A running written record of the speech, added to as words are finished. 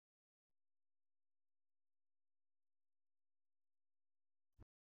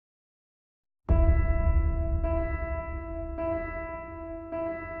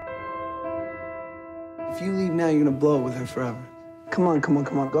if you leave now, you're gonna blow it with her forever. Come on.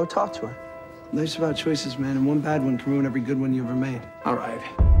 Go talk to her. Life's about choices, man, and one bad one can ruin every good one you ever made. All right.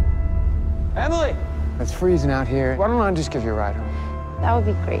 Emily! It's freezing out here. Why don't I just give you a ride home? That would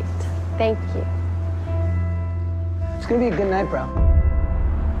be great. Thank you. It's gonna be a good night, bro.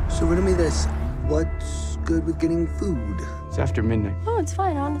 So riddle me this. What's good with getting food? It's after midnight. Oh, it's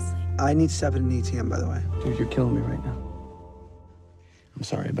fine, honestly. I need stuff at an ATM, by the way. Dude, you're killing me right now. I'm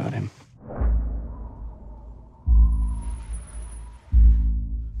sorry about him.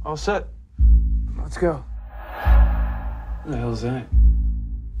 All set. Let's go. What the hell's that?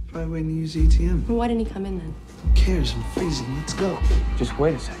 Probably waiting to use the ATM. Well, why didn't he come in then? Who cares? I'm freezing. Let's go. Just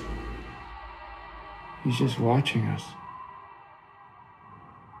wait a second. He's just watching us.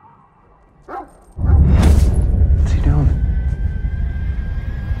 What's he doing?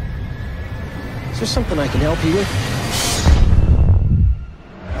 Is there something I can help you with?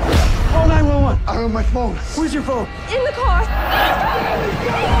 Call 911. I don't have my phone. Where's your phone? In the car!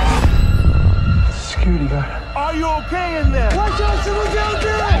 Security guard. Are you okay in there? Watch out! Someone's out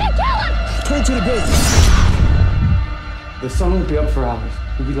there! Turn to the base. The sun won't be up for hours.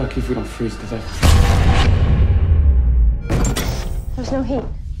 We'll be lucky if we don't freeze to death. There's no heat.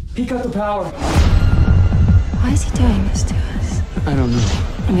 Peek out the power. Why is he doing this to us? I don't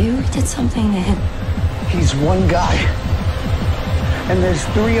know. Maybe we did something to him. He's one guy. And there's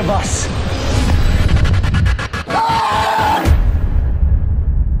 3 of us.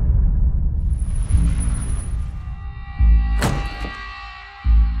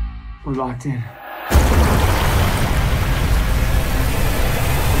 We're locked in.